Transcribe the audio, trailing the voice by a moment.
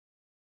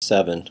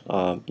7.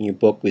 In your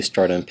book, we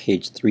start on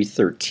page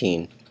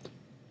 313.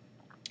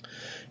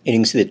 And you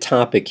can see the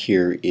topic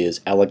here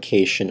is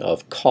allocation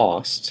of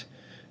cost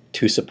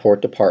to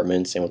support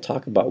departments, and we'll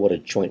talk about what a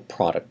joint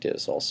product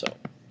is also.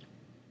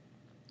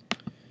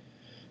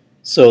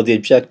 So the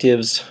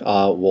objectives,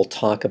 we'll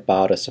talk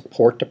about a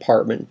support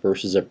department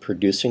versus a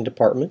producing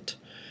department.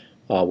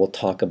 We'll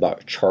talk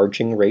about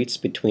charging rates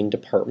between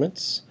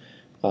departments.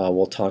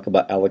 We'll talk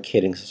about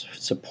allocating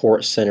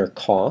support center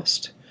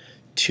cost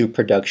to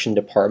production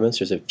departments.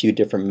 There's a few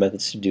different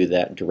methods to do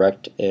that: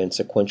 direct and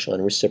sequential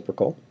and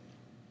reciprocal.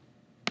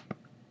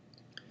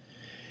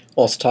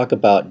 We'll also talk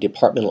about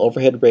departmental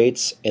overhead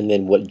rates, and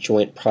then what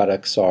joint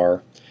products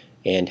are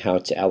and how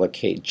to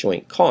allocate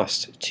joint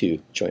cost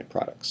to joint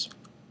products.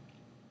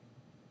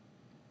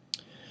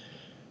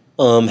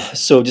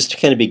 So just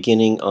kind of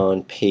beginning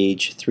on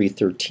page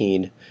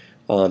 313,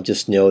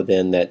 just know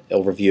then that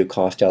overview of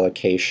cost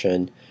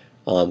allocation,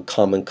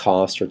 common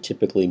costs are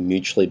typically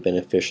mutually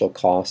beneficial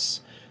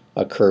costs,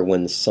 occur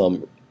when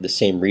the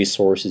same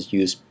resource is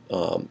used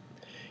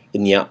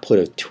in the output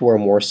of two or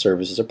more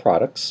services or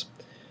products.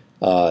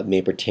 It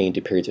may pertain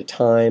to periods of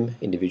time,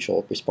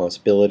 individual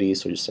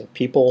responsibilities, so just like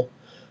people,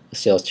 a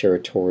sales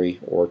territory,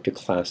 or to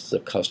classes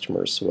of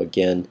customers. So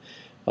again,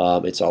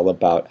 it's all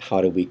about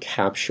how do we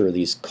capture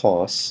these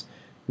costs,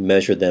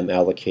 measure them,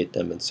 allocate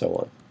them, and so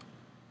on.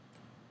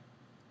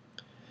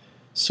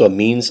 So a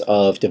means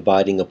of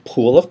dividing a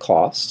pool of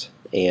cost,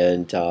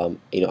 and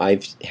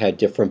I've had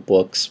different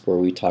books where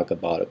we talk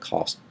about a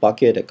cost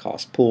bucket, a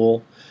cost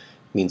pool.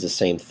 It means the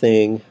same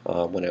thing.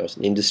 When I was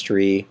in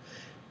industry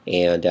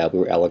and we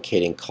were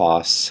allocating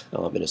costs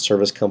in a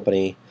service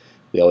company,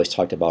 we always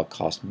talked about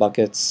cost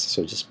buckets,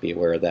 so just be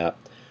aware of that.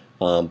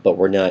 But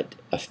we're not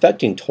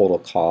affecting total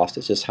cost,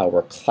 it's just how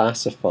we're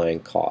classifying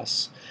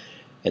costs.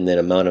 And then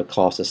amount of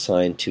cost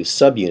assigned to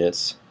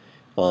subunits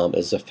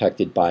is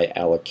affected by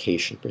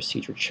allocation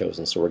procedure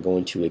chosen. So we're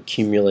going to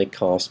accumulate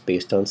costs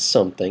based on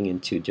something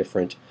into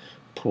different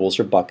pools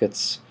or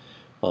buckets.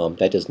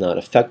 That does not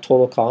affect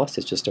total cost,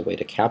 it's just a way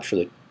to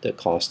capture the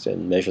cost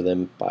and measure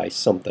them by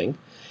something.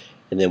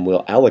 And then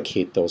we'll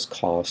allocate those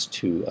costs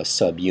to a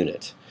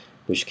subunit,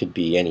 which could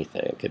be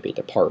anything. It could be a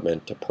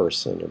department, a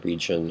person, a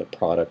region, a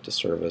product, a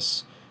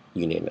service,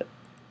 you name it.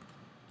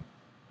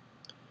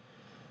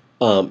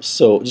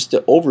 So just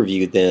to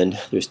overview then,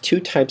 there's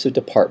two types of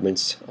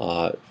departments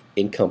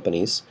in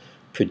companies: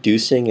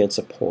 producing and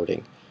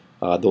supporting.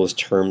 Those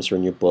terms are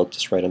in your book,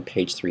 just right on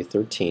page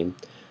 313.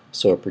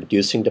 So a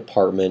producing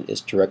department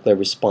is directly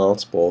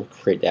responsible,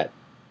 that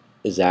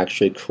is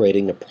actually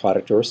creating a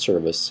product or a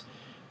service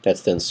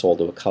that's then sold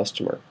to a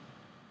customer.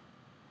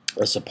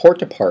 A support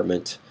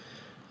department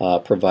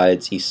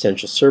provides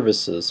essential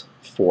services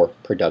for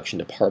production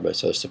departments,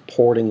 so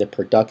supporting the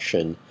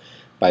production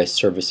by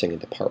servicing a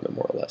department,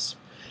 more or less.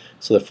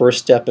 So the first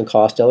step in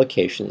cost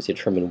allocation is to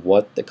determine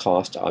what the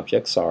cost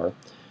objects are.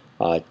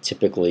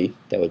 Typically,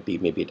 that would be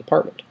maybe a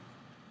department.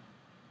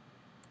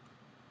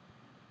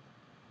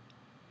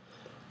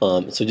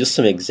 So just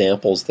some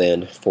examples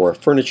then for a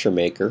furniture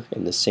maker,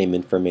 and the same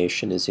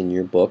information is in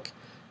your book.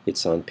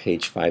 It's on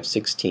page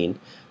 516.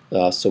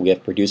 So we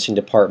have producing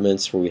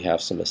departments where we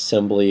have some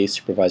assembly,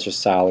 supervisor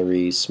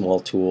salaries, small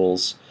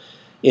tools,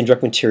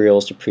 indirect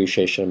materials,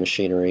 depreciation of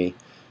machinery,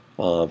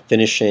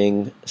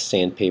 finishing,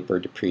 sandpaper,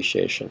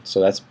 depreciation. So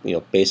that's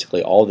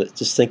basically all that.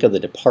 Just think of the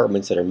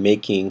departments that are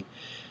making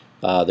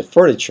the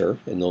furniture,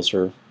 and those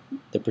are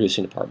the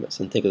producing departments.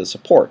 And think of the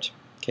support.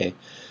 Okay,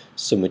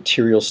 so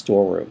material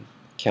storeroom,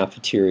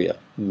 cafeteria,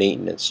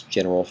 maintenance,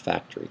 general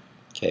factory.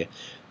 Okay,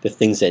 the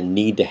things that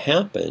need to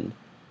happen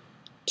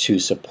to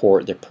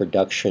support the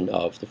production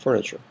of the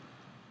furniture.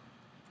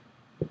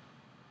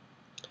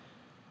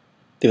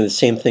 Doing the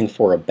same thing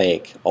for a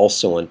bank,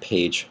 also on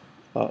page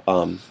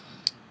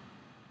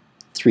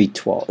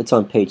 312. It's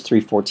on page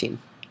 314.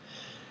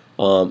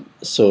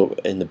 So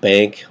in the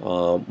bank,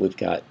 we've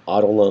got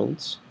auto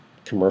loans,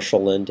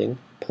 commercial lending,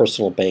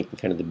 personal banking,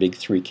 kind of the big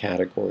three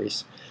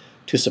categories.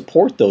 To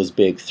support those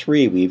big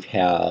three, we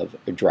have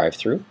a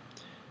drive-through,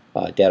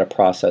 data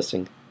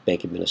processing,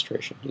 bank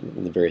administration,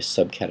 in the various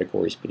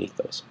subcategories beneath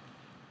those.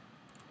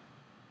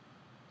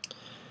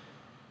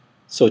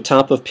 So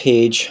top of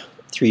page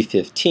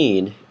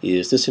 315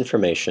 is this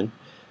information,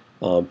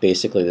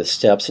 basically the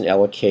steps in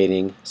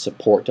allocating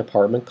support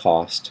department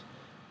cost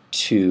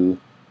to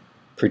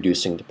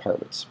producing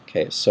departments.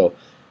 Okay, so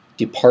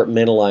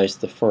departmentalize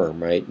the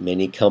firm, right?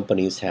 Many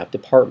companies have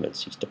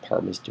departments. Each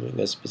department's doing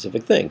a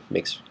specific thing.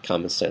 Makes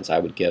common sense. I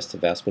would guess the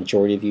vast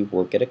majority of you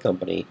work at a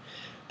company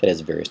that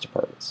has various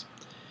departments.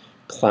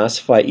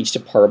 Classify each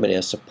department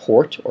as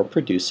support or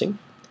producing.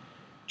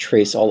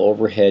 Trace all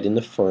overhead in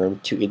the firm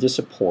to either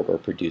support or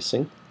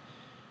producing.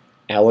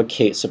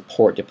 Allocate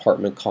support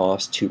department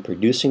costs to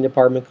producing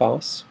department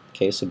costs.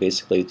 Okay, so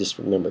basically just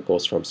remember it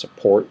goes from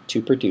support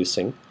to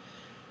producing.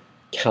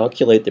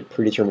 Calculate the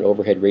predetermined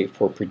overhead rate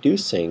for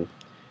producing,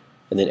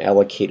 and then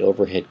allocate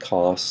overhead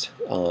costs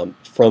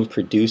from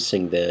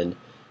producing then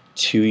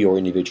to your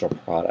individual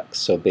products.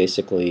 So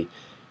basically,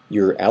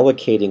 you're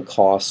allocating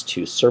costs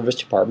to service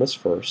departments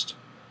first,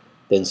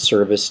 then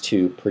service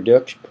to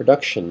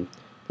production,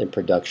 then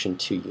production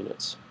to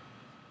units.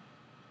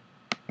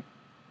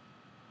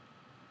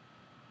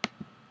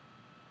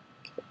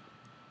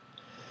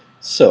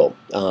 So,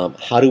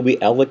 how do we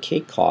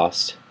allocate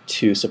costs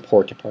to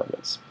support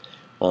departments?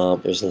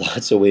 There's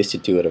lots of ways to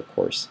do it, of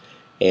course,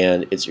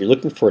 and you're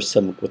looking for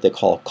some what they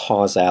call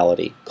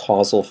causality,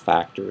 causal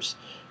factors.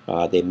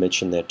 They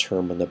mention that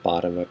term on the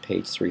bottom of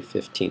page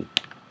 315.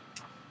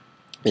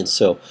 And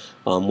so,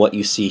 what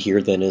you see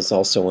here then is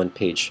also on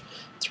page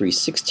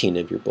 316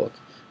 of your book.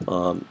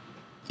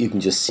 You can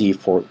just see,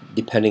 for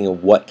depending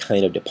on what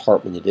kind of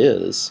department it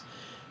is,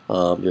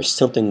 there's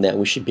something that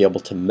we should be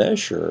able to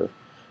measure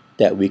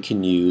that we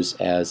can use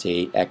as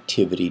a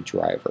activity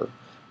driver.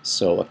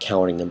 So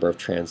accounting number of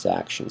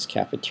transactions,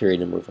 cafeteria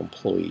number of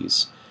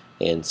employees,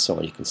 and so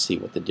on. You can see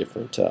what the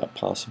different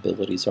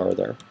possibilities are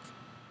there.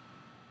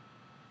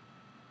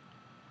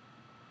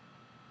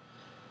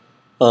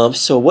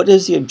 So what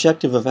is the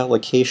objective of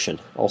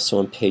allocation? Also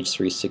on page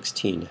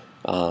 316.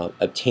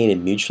 Obtain a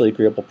mutually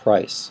agreeable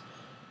price,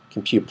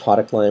 compute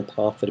product line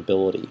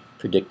profitability,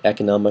 predict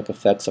economic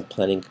effects of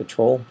planning and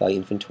control, value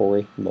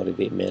inventory,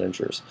 motivate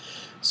managers.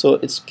 So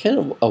it's kind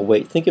of a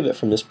way, think of it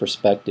from this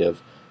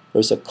perspective.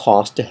 There's a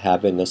cost to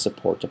having a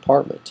support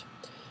department.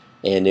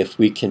 And if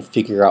we can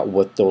figure out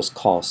what those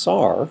costs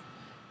are,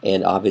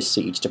 and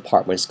obviously each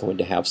department is going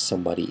to have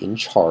somebody in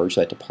charge,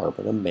 that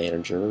department, a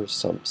manager or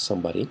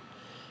somebody,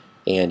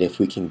 and if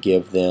we can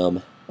give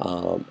them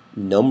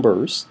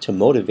numbers to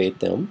motivate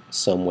them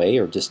some way,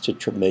 or just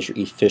to measure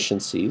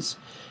efficiencies,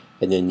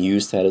 and then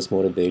use that as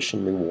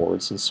motivation,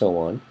 rewards, and so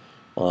on,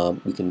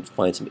 we can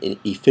find some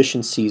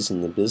efficiencies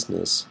in the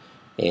business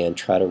and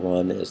try to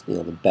run as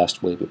the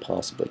best way we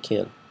possibly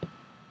can.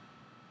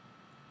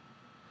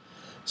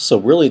 So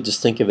really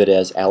just think of it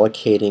as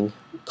allocating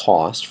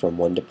cost from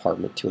one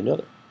department to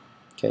another.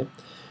 Okay,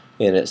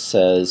 and it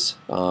says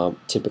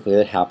typically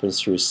that happens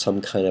through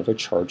some kind of a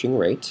charging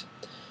rate.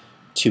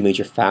 Two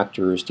major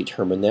factors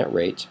determine that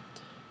rate.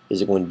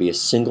 Is it going to be a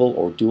single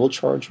or dual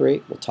charge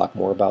rate? We'll talk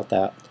more about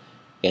that.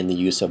 And the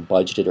use of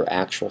budgeted or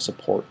actual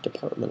support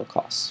departmental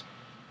costs.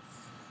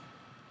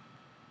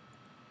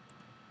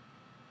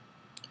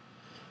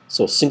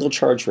 So single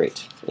charge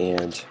rate,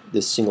 and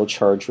this single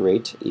charge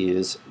rate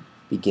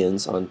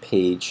begins on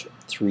page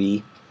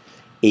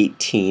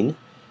 318,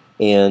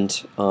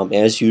 and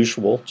as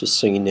usual, just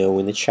so you know,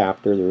 in the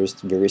chapter there's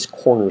various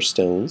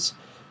cornerstones.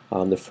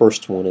 The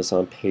first one is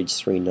on page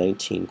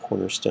 319,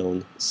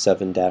 cornerstone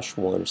 7-1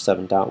 or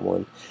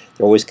 7.1.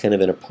 They're always kind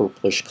of in a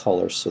purplish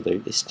color, so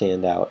they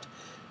stand out.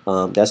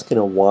 That's going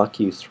to walk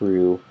you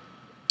through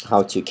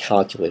how to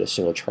calculate a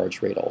single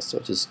charge rate also.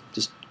 Just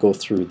go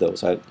through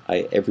those.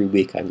 Every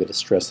week I'm going to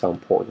stress how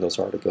important those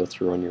are to go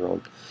through on your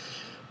own.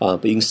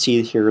 But you can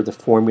see here the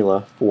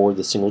formula for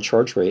the single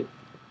charge rate.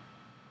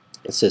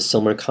 It says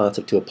similar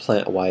concept to a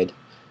plant-wide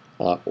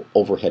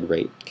overhead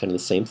rate, kind of the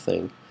same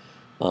thing.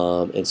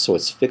 And so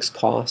it's fixed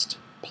cost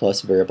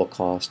plus variable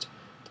cost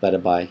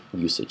divided by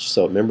usage.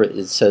 So remember,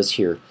 it says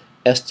here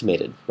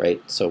estimated,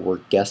 right? So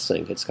we're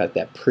guessing. It's got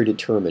that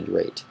predetermined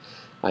rate.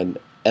 I'm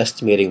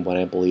estimating what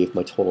I believe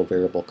my total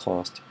variable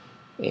cost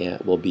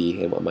will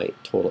be and what my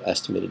total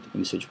estimated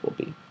usage will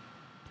be.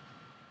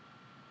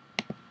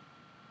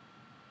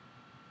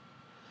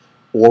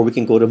 Or we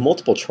can go to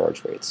multiple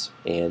charge rates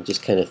and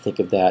just kind of think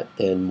of that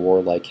then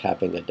more like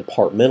having a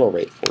departmental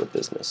rate for a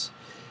business.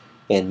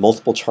 And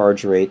multiple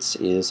charge rates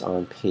is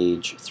on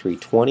page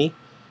 320.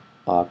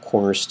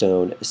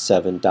 Cornerstone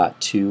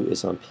 7.2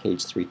 is on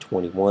page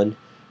 321,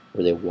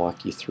 where they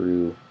walk you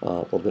through a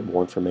little bit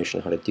more information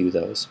on how to do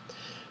those.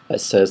 It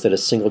says that a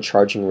single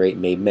charging rate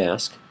may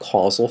mask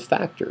causal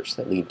factors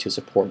that lead to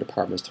support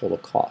department's total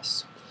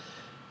costs.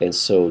 And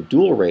so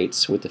dual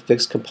rates with the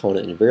fixed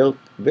component and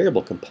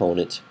variable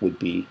component would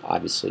be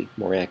obviously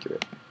more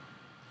accurate.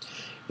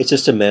 It's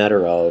just a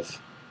matter of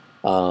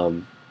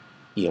time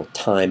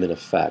and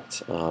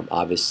effect.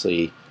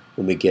 Obviously,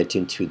 when we get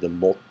into the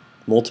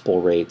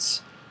multiple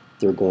rates,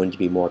 they're going to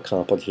be more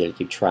complicated to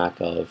keep track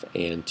of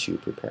and to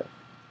prepare.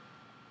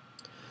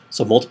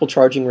 So multiple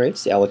charging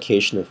rates, the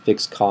allocation of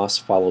fixed costs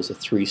follows a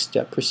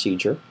three-step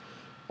procedure.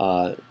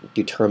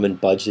 Determine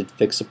budgeted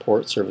fixed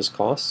support service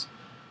costs,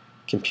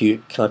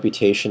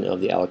 computation of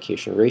the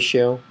allocation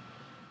ratio,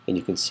 and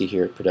you can see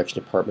here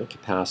production department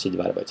capacity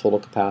divided by total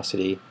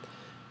capacity,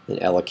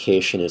 and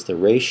allocation is the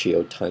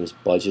ratio times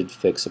budgeted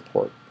fixed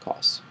support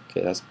costs.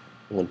 Okay, that's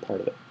one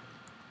part of it.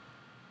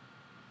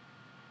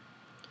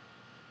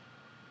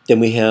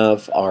 Then we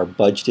have our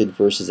budgeted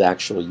versus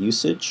actual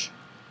usage.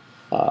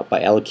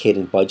 By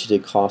allocating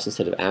budgeted costs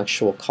instead of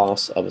actual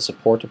costs of a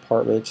support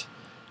department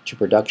to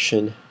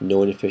production,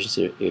 no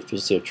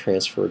inefficiency are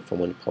transferred from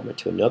one department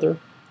to another.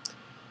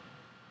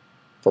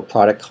 For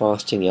product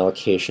costing, the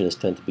allocation is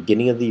done at the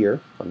beginning of the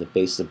year on the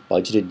basis of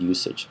budgeted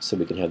usage, so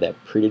we can have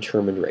that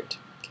predetermined rate.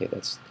 Okay,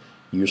 that's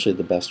usually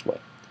the best way.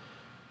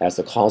 As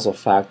the causal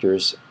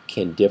factors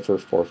can differ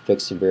for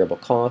fixed and variable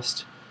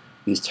cost,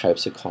 these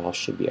types of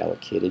costs should be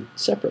allocated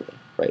separately,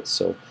 right?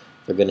 So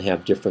they're going to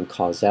have different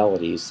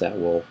causalities that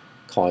will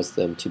cause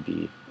them to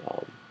be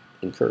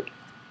incurred.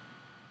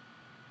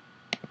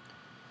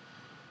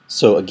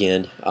 So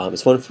again,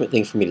 it's one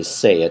thing for me to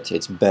say it.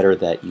 It's better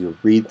that you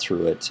read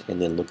through it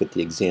and then look at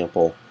the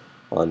example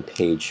on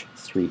page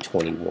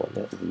 321.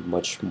 That would be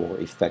much more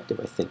effective,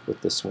 I think,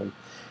 with this one.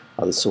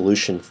 The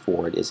solution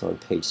for it is on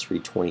page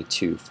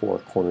 322 for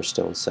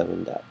Cornerstone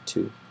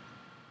 7.2.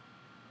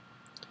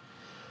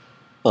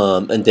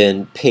 And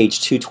then page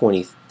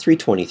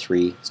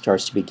 323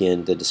 starts to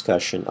begin the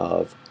discussion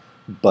of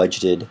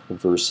budgeted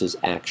versus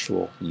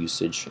actual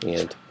usage,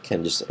 and kind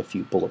of just a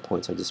few bullet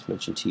points I just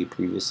mentioned to you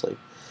previously.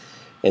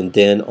 And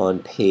then on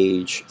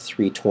page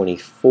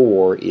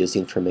 324 is the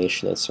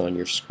information that's on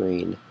your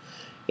screen.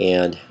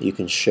 And you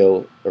can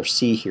show or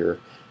see here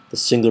the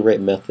single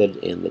rate method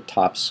in the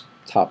top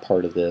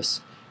part of this,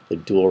 the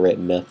dual rate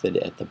method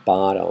at the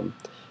bottom,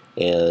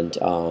 and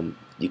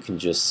you can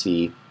just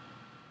see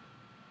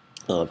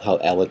how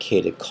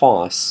allocated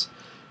costs,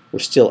 we're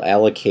still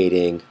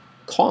allocating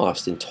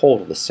cost in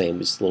total the same,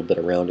 just a little bit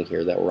of rounding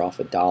here that we're off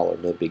 $1,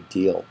 no big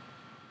deal.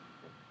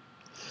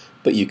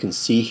 But you can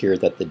see here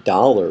that the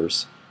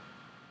dollars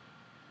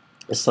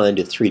assigned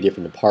to 3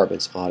 different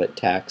departments, audit,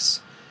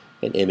 tax,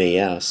 and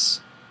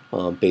MAS,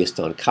 based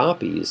on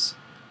copies,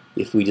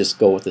 if we just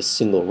go with a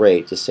single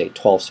rate, just say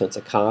 12 cents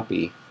a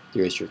copy,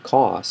 here's your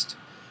cost,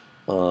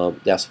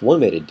 that's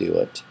one way to do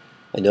it.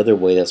 Another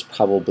way that's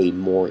probably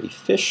more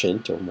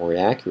efficient, or more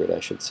accurate I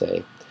should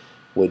say,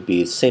 would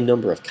be the same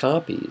number of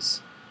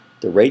copies.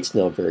 The rate's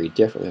now very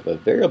different. We have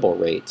a variable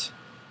rate,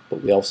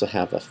 but we also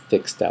have a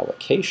fixed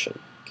allocation.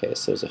 Okay,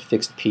 so there's a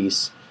fixed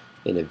piece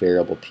and a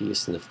variable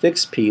piece, and the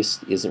fixed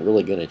piece isn't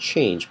really going to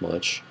change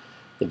much.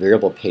 The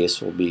variable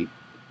piece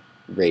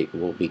rate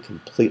will be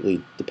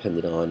completely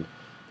dependent on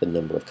the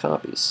number of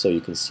copies. So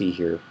you can see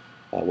here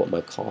what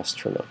my costs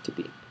turn out to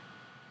be.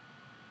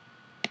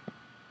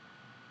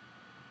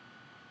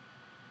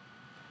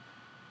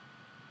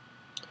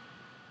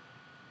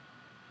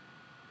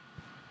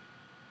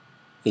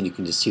 And you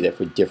can just see that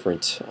for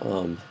different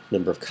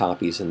number of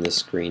copies in this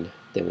screen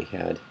than we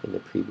had in the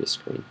previous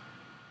screen.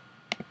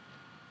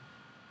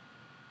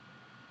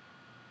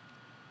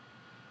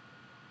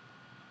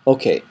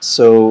 Okay,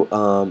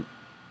 so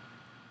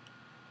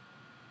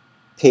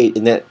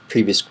in that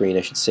previous screen,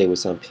 I should say,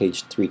 was on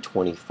page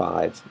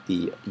 325,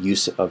 the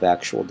use of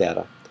actual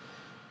data.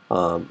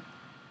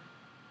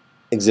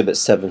 Exhibit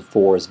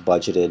 7.4 is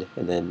budgeted,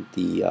 and then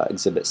the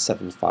Exhibit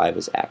 7.5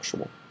 is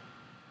actual.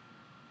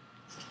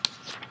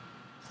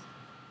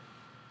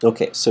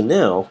 Okay, so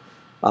now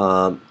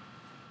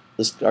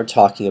let's start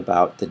talking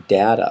about the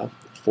data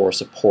for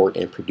support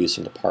and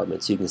producing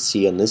departments. You can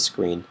see on this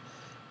screen,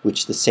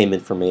 which the same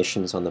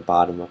information is on the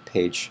bottom of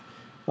page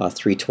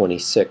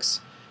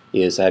 326,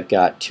 is I've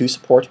got 2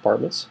 support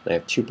departments and I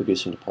have 2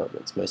 producing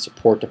departments. My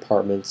support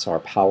departments are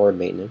power and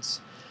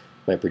maintenance.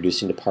 My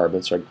producing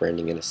departments are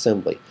grinding and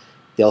assembly.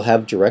 They'll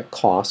have direct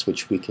costs,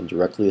 which we can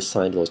directly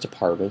assign to those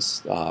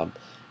departments.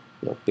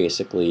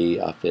 Basically,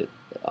 if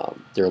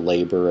their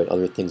labor and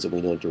other things that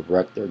we know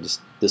direct,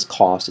 this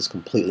cost is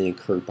completely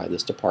incurred by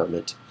this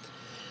department.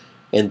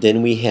 And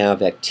then we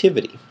have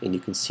activity, and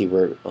you can see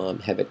we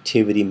have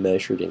activity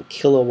measured in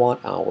kilowatt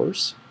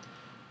hours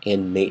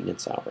and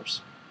maintenance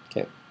hours.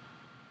 Okay.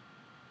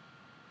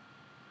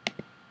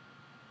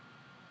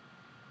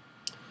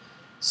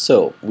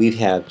 So we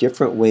have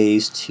different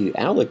ways to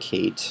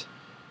allocate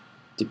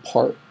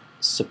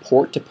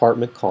support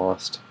department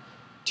cost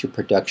to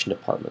production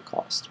department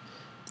cost.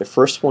 The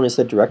first one is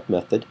the direct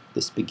method.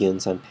 This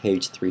begins on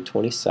page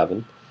 327.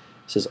 It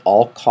says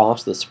all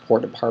costs of the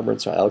support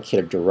departments are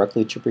allocated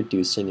directly to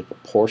producing in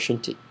proportion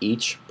to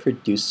each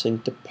producing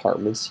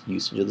department's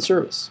usage of the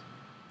service.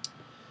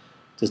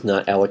 It does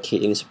not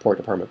allocate any support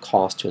department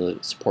cost to another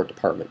support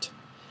department,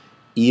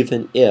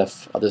 even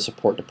if other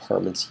support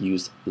departments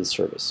use the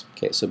service.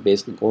 Okay, so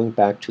basically going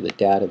back to the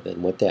data,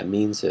 then what that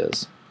means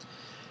is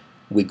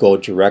we go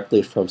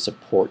directly from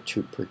support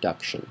to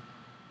production.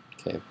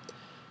 Okay.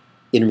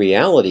 In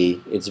reality,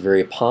 it's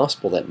very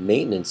possible that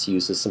maintenance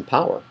uses some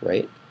power,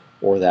 right?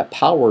 Or that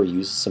power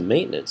uses some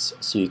maintenance.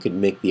 So you could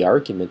make the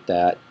argument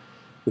that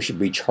we should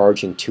be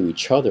charging to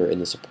each other in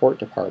the support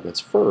departments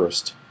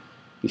first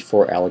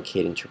before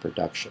allocating to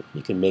production.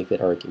 You can make that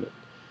argument.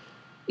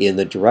 In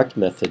the direct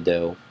method,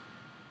 though,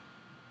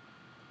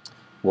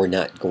 we're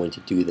not going to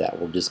do that.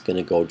 We're just going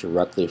to go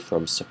directly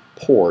from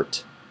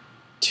support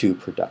to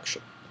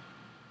production.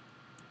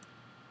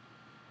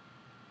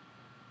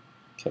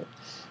 Okay.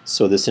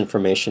 So this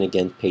information,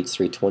 again, page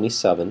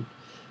 327.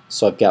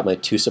 So I've got my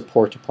 2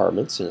 support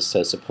departments, and it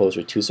says suppose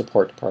there are 2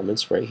 support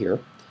departments right here,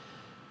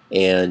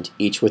 and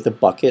each with a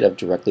bucket of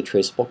directly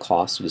traceable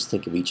costs. So just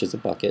think of each as a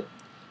bucket.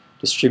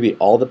 Distribute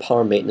all the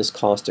power maintenance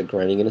costs to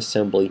grinding and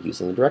assembly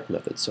using the direct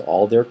method. So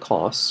all their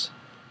costs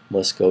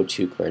must go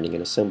to grinding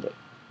and assembly.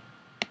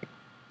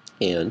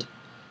 And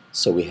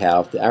so we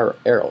have the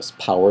arrows.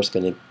 Power is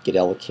going to get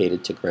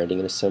allocated to grinding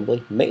and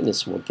assembly.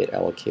 Maintenance will get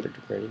allocated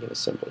to grinding and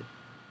assembly.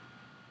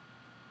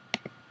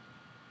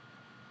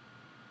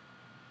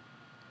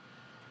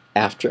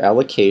 After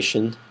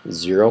allocation,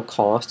 zero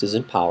cost is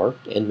in power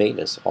and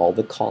maintenance. All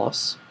the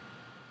costs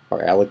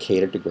are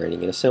allocated to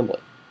grading and assembly.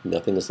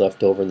 Nothing is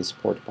left over in the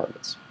support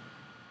departments.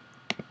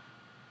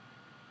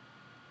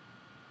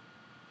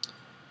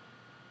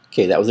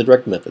 Okay, that was the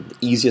direct method, the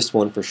easiest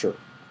one for sure.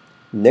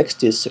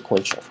 Next is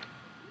sequential.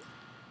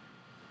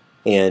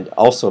 And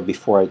also,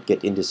 before I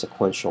get into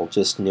sequential,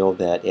 just know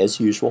that,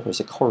 as usual, there's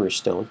a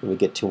cornerstone when we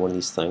get to one of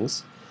these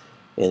things.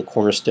 And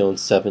cornerstone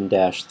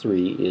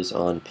 7-3 is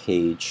on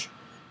page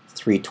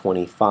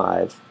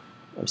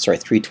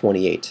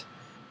 328.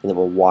 And then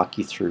we'll walk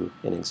you through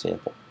an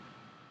example.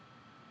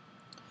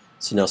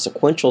 So now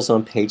sequential is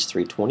on page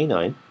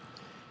 329.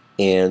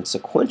 And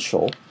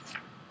sequential,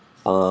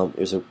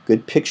 there's a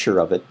good picture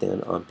of it then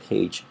on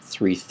page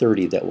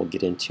 330 that we'll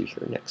get into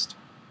here next.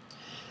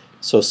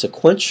 So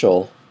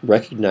sequential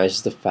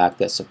recognizes the fact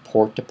that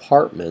support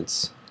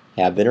departments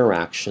have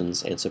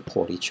interactions and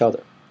support each other.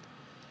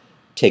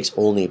 It takes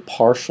only a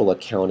partial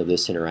account of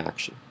this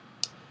interaction,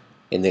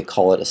 and they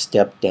call it a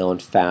step-down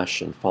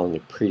fashion following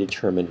a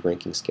predetermined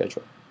ranking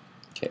schedule.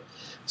 Okay,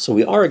 so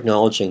we are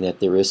acknowledging that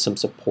there is some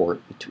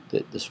support,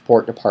 the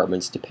support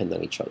departments depend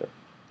on each other.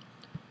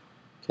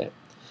 Okay,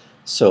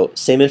 so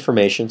same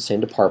information, same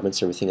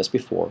departments, everything as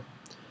before,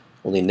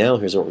 only now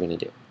here's what we're going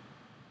to do.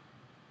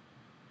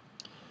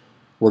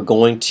 We're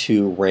going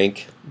to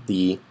rank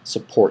the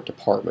support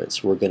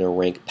departments. We're going to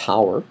rank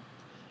power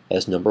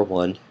as number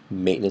 1,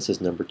 maintenance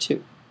as number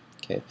 2.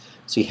 Okay,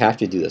 so you have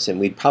to do this, and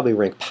we'd probably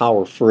rank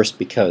power first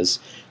because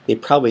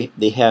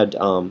they had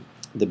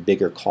the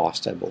bigger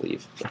cost, I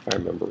believe, if I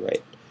remember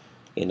right.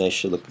 And I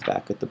should look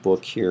back at the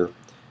book here.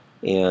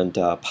 And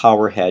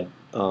power had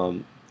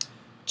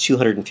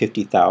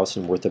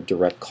 $250,000 worth of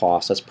direct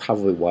costs. That's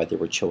probably why they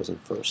were chosen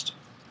first.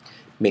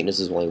 Maintenance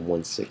is only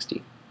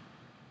 $160,000.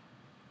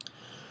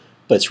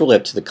 But it's really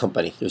up to the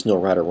company. There's no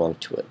right or wrong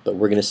to it. But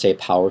we're going to say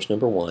power is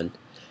number 1.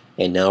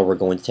 And now we're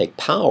going to take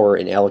power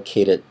and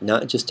allocate it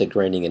not just to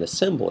grinding and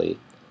assembly,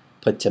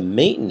 but to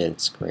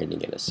maintenance,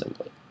 grinding, and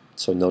assembly.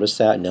 So notice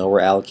that now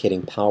we're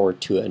allocating power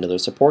to another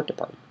support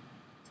department.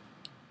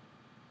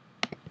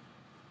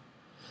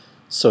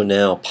 So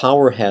now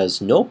power has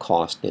no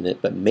cost in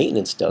it, but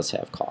maintenance does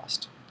have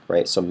cost,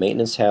 right? So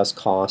maintenance has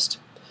cost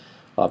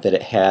that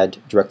it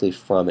had directly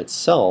from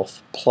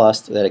itself,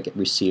 plus that it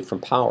received from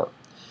power.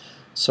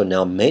 So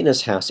now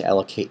maintenance has to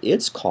allocate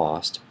its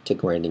cost to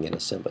grinding and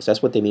assembly. So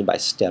that's what they mean by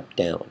step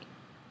down.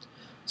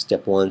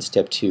 Step 1,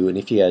 step 2, and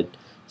if you had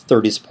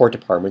 30 support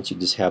departments, you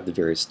just have the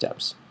various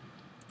steps.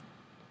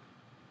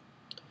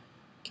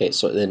 Okay,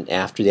 so then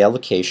after the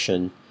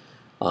allocation,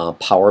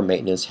 power and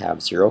maintenance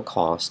have zero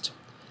cost,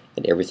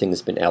 and everything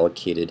has been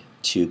allocated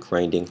to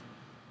grinding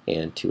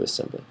and to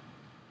assembly.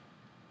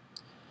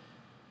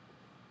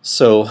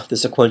 So the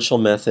sequential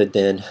method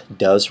then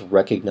does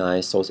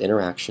recognize those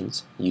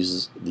interactions.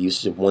 The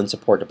usage of one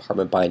support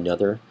department by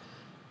another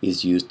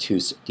is used to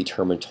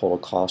determine total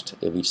cost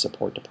of each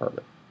support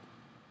department.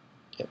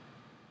 Okay.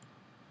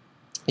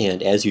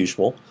 And as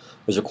usual,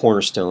 there's a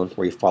cornerstone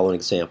where you follow an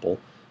example.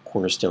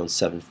 Cornerstone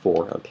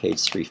 7.4 on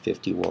page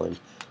 351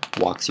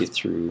 walks you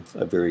through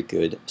a very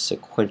good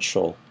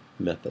sequential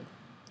method.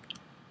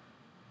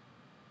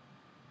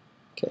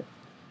 Okay.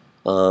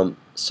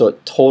 So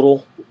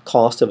total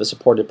cost of a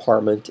support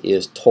department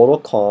is total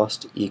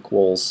cost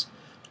equals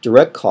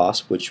direct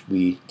cost, which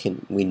we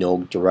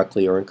know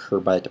directly are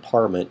incurred by the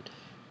department,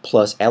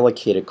 plus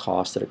allocated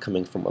costs that are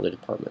coming from other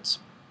departments.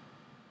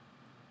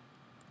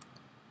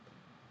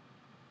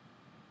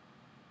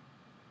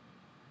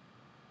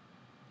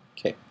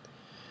 Okay.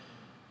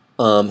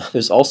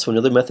 There's also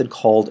another method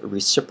called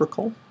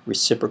reciprocal.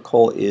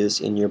 Reciprocal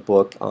is in your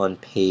book on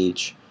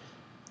page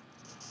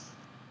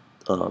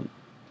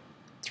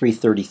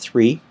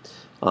 333.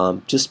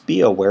 Just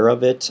be aware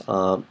of it.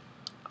 I'm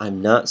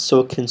not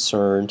so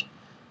concerned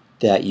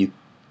that you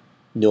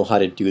know how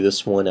to do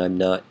this one. I'm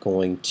not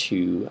going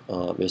to,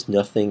 there's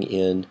nothing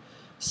in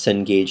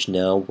Cengage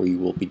now where you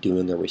will be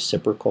doing a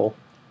reciprocal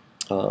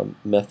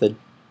method.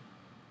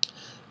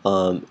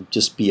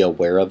 Just be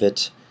aware of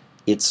it.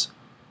 It's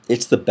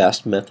the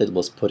best method,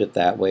 let's put it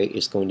that way.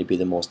 It's going to be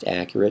the most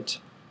accurate.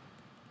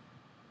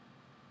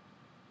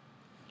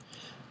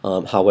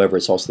 However,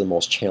 it's also the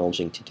most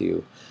challenging to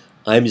do.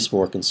 I'm just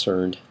more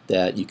concerned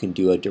that you can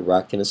do a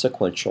direct and a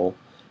sequential,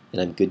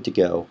 and I'm good to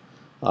go.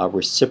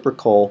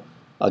 Reciprocal,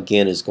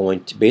 again, is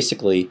going to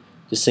basically,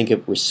 just think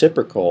of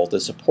reciprocal, the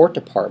support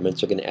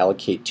departments are going to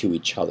allocate to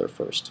each other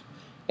first,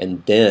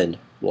 and then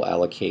we'll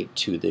allocate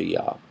to the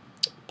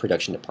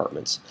production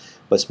departments.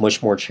 But it's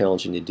much more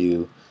challenging to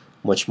do,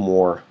 much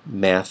more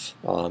math,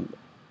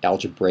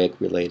 algebraic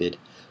related.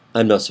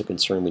 I'm not so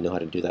concerned we know how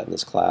to do that in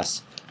this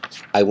class.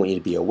 I want you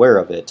to be aware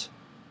of it,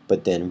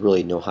 but then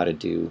really know how to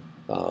do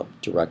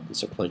direct and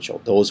sequential.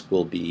 Those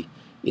will be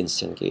in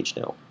Cengage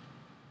now.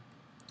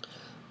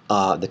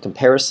 The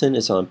comparison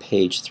is on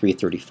page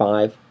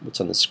 335.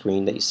 It's on the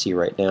screen that you see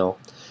right now,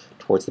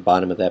 towards the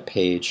bottom of that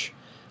page.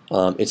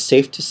 It's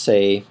safe to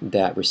say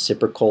that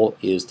reciprocal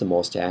is the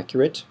most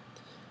accurate,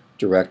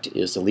 direct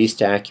is the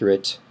least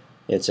accurate,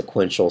 and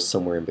sequential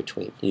somewhere in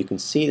between. And you can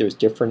see there's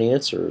different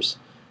answers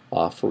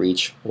for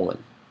each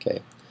one.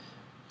 Okay,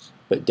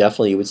 but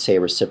definitely you would say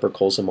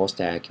reciprocal is the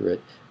most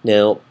accurate.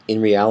 Now,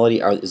 in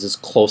reality, is this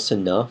close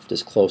enough?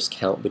 Does close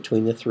count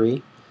between the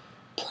three?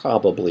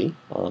 Probably.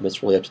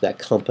 It's really up to that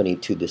company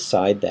to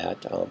decide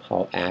that,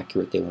 how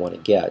accurate they want to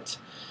get.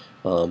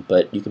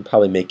 But you can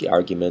probably make the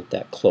argument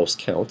that close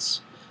counts,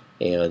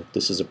 and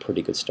this is a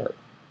pretty good start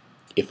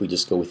if we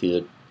just go with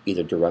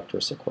either direct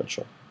or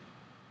sequential.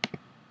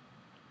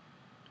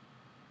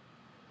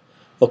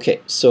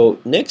 Okay, so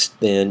next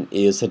then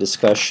is a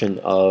discussion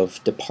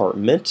of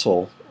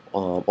departmental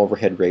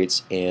overhead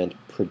rates and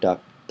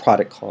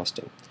product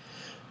costing.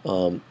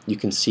 You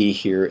can see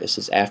here it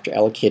says after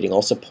allocating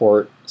all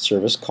support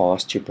service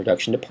costs to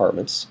production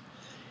departments,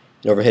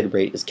 an overhead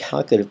rate is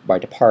calculated by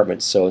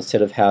department. So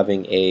instead of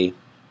having a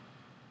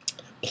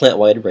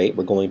plant-wide rate,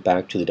 we're going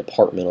back to the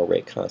departmental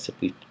rate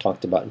concept we've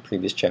talked about in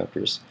previous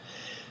chapters.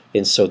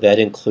 And so that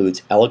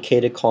includes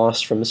allocated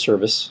costs from the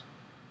service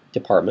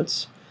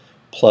departments,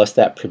 plus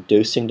that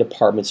producing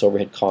department's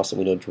overhead costs that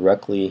we know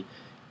directly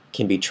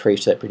can be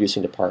traced to that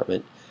producing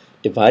department,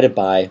 divided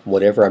by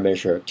whatever our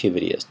measure of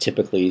activity is,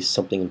 typically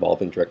something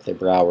involving direct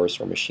labor hours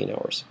or machine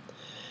hours.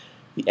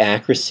 The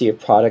accuracy of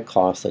product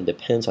costs then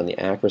depends on the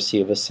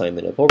accuracy of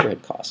assignment of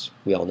overhead costs.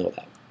 We all know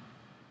that.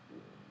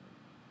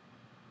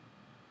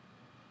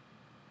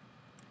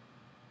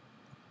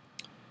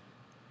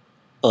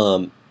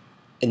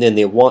 And then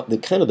they want the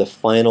kind of the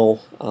final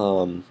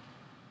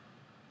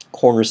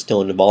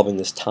cornerstone involving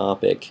this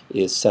topic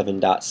is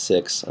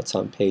 7.6. That's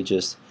on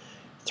pages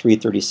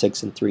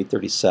 336 and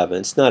 337.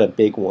 It's not a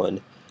big one,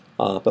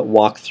 but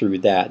walk through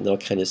that and they'll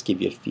kind of just give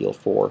you a feel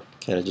for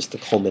kind of just the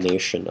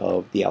culmination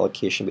of the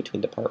allocation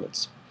between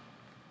departments.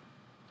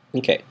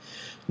 Okay,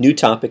 new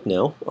topic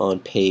now on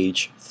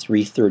page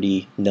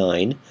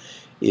 339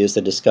 is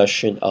the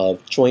discussion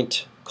of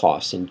joint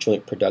costs and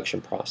joint production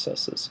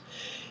processes.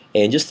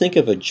 And just think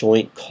of a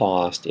joint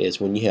cost as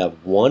when you have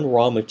one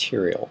raw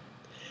material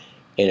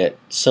and at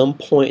some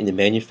point in the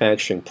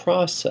manufacturing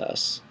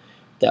process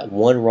that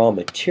one raw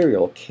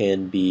material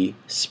can be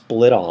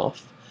split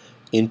off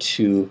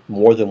into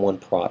more than one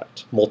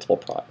product, multiple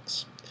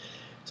products.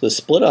 So the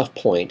split off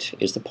point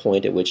is the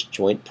point at which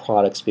joint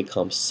products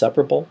become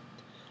separable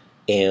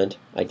and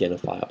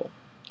identifiable.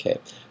 Okay,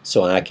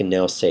 so I can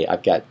now say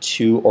I've got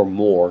two or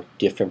more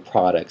different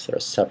products that are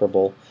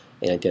separable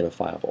and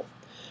identifiable.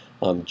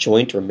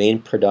 Joint or main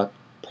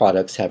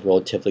products have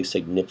relatively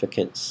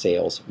significant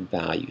sales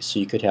value. So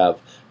you could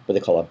have what they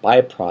call a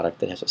byproduct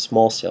that has a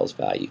small sales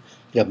value.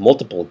 You have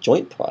multiple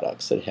joint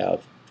products that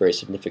have very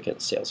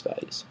significant sales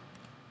values.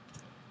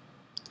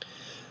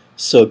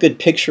 So a good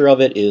picture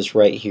of it is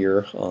right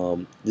here.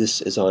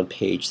 This is on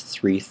page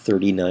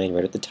 339,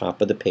 right at the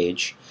top of the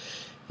page.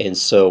 And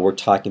so we're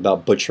talking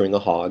about butchering a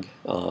hog.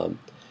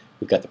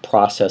 We've got the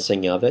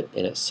processing of it,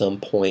 and at some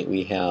point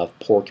we have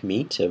pork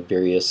meat of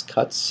various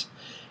cuts,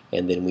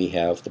 and then we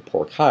have the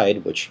pork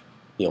hide, which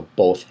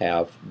both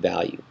have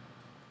value.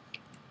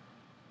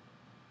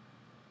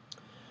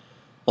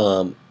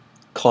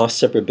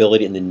 Cost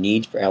separability and the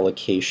need for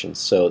allocation.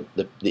 So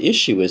the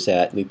issue is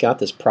that we've got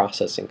this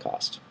processing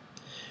cost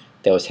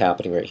that was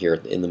happening right here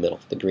in the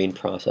middle, the green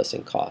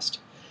processing cost.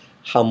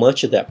 How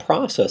much of that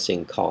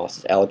processing cost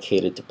is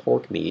allocated to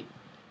pork meat?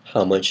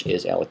 How much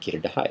is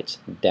allocated to hides?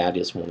 That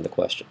is one of the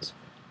questions.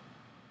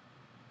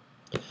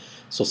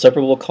 So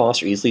separable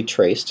costs are easily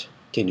traced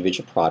to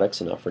individual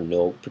products and offer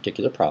no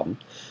particular problem.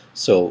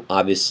 So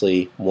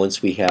obviously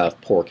once we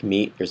have pork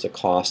meat, there's a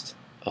cost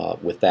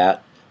with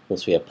that.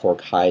 Once we have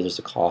pork hide, there's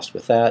a cost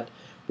with that.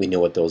 We know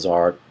what those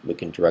are. We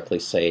can directly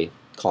say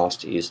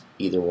cost is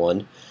either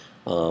one,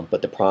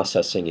 but the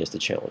processing is the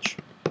challenge.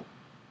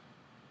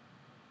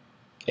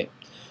 Okay,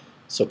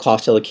 so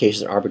cost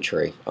allocations are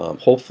arbitrary.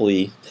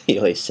 Hopefully,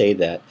 they say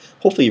that.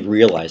 Hopefully you've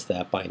realized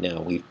that by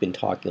now. We've been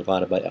talking a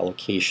lot about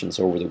allocations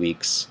over the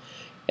weeks,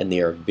 and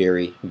they are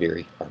very,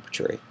 very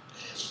arbitrary.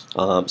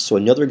 So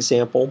another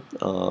example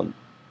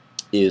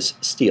is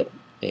steel,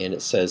 and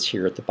it says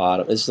here at the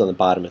bottom, this is on the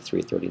bottom of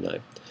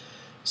 339.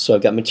 So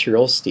I've got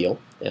material steel,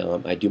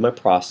 I do my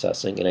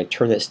processing, and I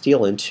turn that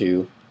steel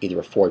into either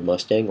a Ford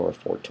Mustang or a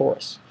Ford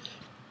Taurus.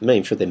 I'm not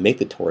even sure they make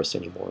the Taurus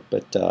anymore,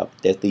 but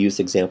they use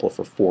the example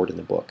for Ford in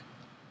the book,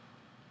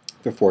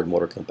 for Ford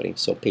Motor Company.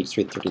 So page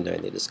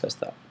 339 they discuss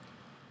that.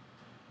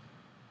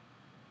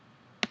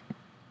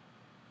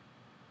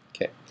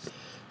 Okay,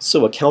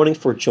 so accounting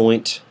for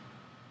joint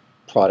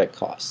product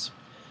costs.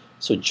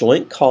 So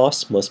joint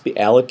costs must be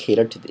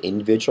allocated to the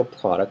individual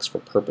products for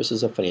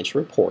purposes of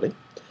financial reporting.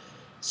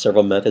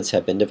 Several methods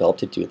have been developed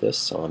to do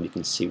this. You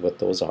can see what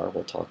those are.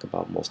 We'll talk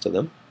about most of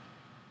them.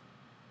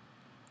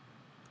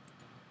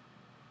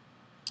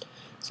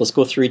 So let's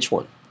go through each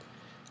one.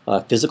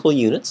 Physical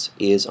units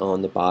is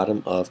on the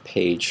bottom of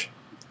page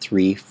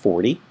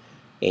 340,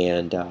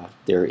 and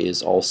there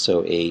is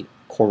also a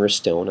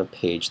cornerstone on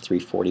page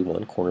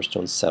 341,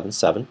 cornerstone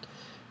 7.7,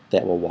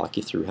 that will walk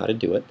you through how to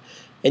do it.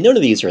 And none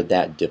of these are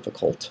that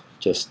difficult,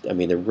 just, I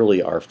mean, they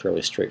really are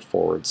fairly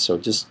straightforward. So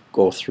just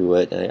go through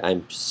it, and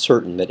I'm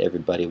certain that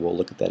everybody will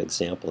look at that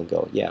example and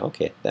go, yeah,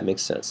 okay, that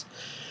makes sense.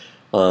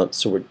 It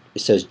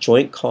says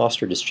joint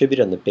costs are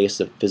distributed on the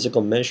basis of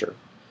physical measure.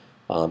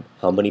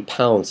 How many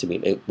pounds? I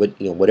mean,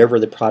 whatever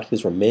the product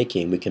is we're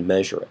making, we can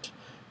measure it.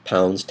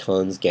 Pounds,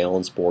 tons,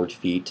 gallons, board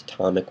feet,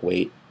 atomic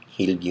weight,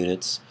 heated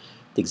units.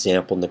 The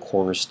example in the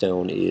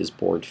cornerstone is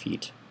board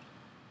feet.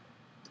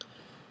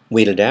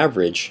 Weighted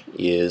average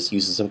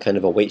uses some kind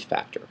of a weight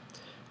factor.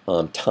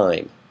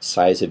 Time,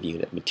 size of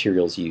unit,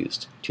 materials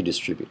used to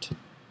distribute.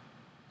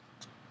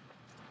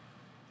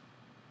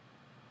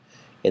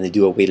 And they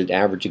do a weighted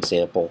average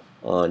example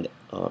on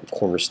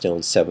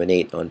cornerstone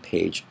 7-8 on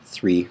page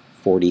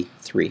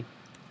 343.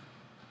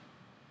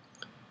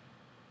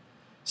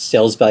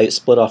 Sales value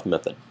split off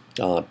method.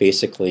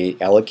 Basically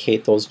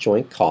allocate those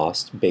joint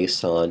costs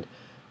based on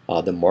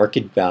the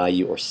market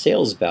value or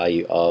sales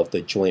value of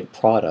the joint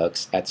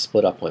products at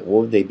split off point.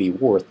 What would they be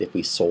worth if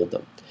we sold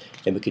them?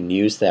 And we can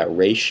use that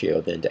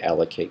ratio then to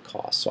allocate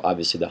costs. So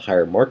obviously the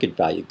higher market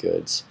value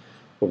goods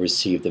will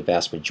receive the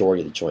vast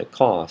majority of the joint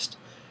cost,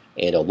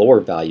 and a lower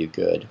value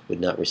good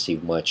would not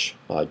receive much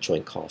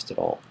joint cost at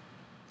all.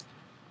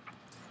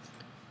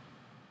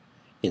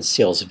 And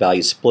sales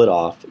value split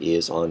off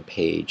is on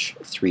page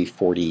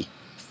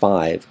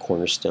 345,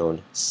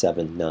 cornerstone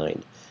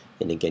 7-9.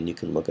 And again, you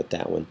can look at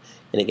that one.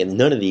 And again,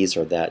 none of these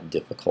are that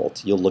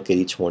difficult. You'll look at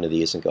each one of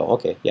these and go,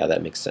 okay, yeah,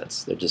 that makes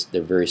sense.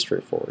 They're very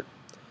straightforward.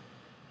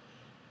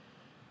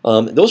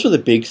 Those are the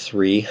big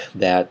three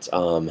that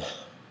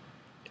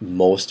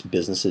most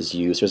businesses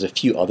use. There's a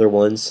few other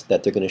ones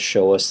that they're going to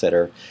show us that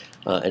are,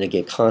 and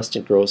again,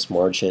 constant gross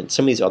margin.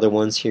 Some of these other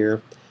ones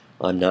here,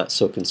 I'm not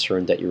so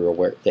concerned that you're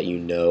aware that you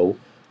know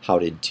how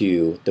to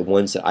do. The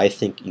ones that I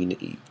think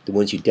the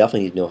ones you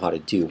definitely need to know how to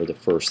do were the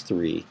first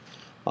three: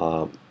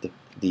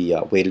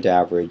 the weighted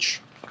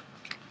average,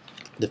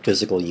 the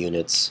physical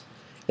units,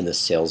 and the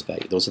sales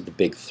value. Those are the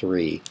big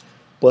three.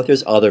 But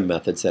there's other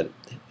methods that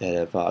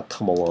have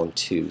come along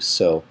too.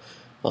 So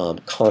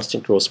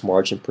constant gross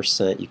margin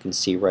percent, you can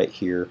see right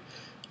here,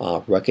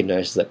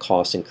 recognizes that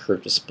costs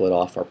incurred to split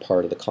off are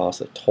part of the cost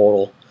of the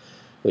total,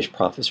 which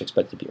profits are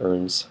expected to be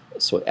earned.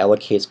 So it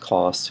allocates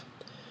costs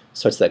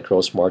such that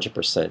gross margin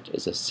percent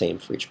is the same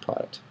for each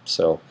product.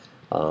 So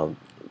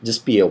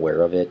just be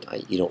aware of it.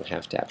 You don't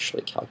have to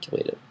actually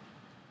calculate it.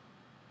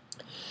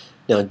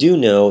 Now do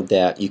know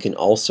that you can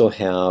also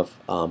have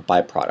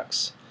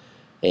byproducts.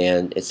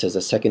 And it says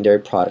a secondary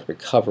product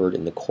recovered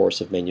in the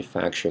course of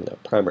manufacturing a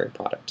primary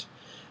product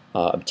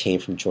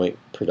obtained from joint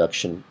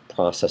production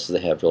processes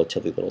that have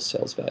relatively little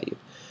sales value.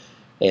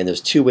 And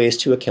there's two ways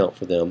to account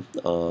for them.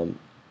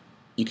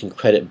 You can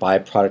credit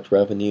byproduct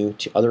revenue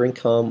to other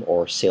income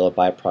or sale of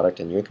byproduct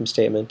in your income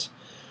statement,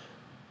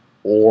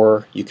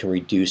 or you can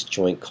reduce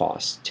joint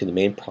costs to the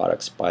main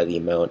products by the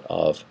amount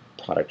of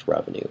product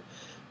revenue.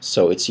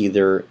 So it's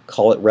either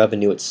call it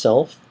revenue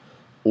itself,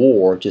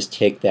 or just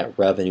take that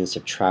revenue and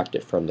subtract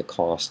it from the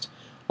cost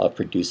of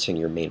producing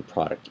your main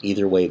product.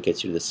 Either way, it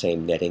gets you to the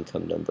same net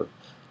income number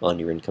on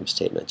your income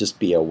statement. Just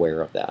be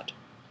aware of that.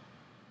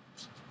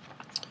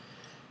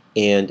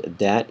 And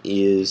that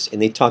is,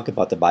 and they talk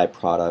about the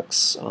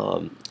byproducts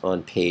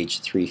on page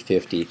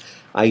 350.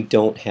 I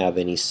don't have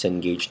any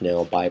Cengage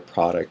now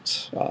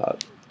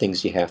byproduct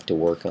things you have to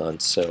work on,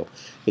 so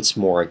it's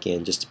more,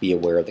 again, just to be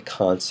aware of the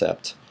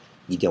concept.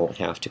 You don't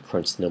have to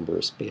crunch the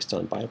numbers based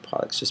on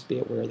byproducts, just be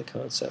aware of the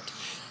concept.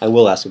 I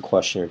will ask a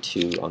question or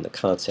two on the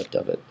concept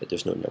of it, but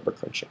there's no number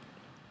crunching.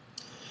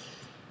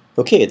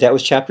 Okay, that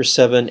was Chapter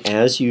 7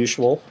 as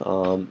usual.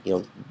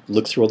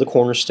 Look through all the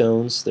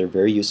cornerstones, they're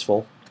very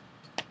useful.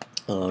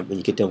 When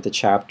you get done with the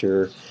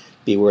chapter,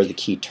 be aware of the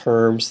key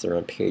terms. They're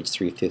on page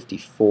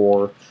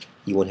 354.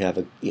 You want to have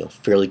a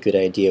fairly good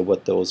idea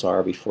what those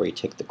are before you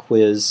take the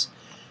quiz.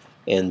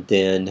 And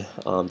then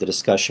the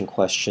discussion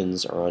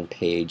questions are on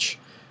page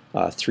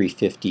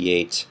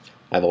 358.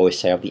 I've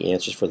always have the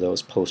answers for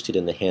those posted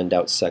in the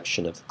handout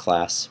section of the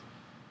class.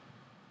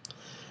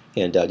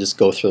 And just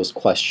go through those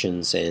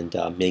questions and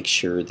make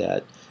sure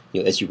that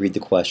as you read the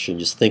question,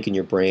 just think in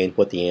your brain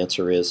what the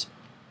answer is.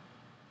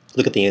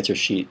 Look at the answer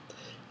sheet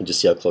and just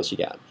see how close you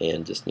got.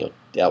 And just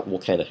that will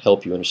kind of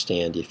help you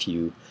understand if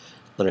you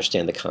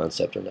understand the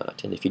concept or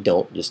not. And if you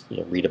don't, just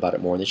read about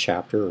it more in the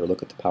chapter or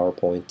look at the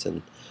PowerPoint,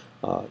 and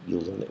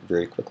you'll learn it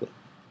very quickly.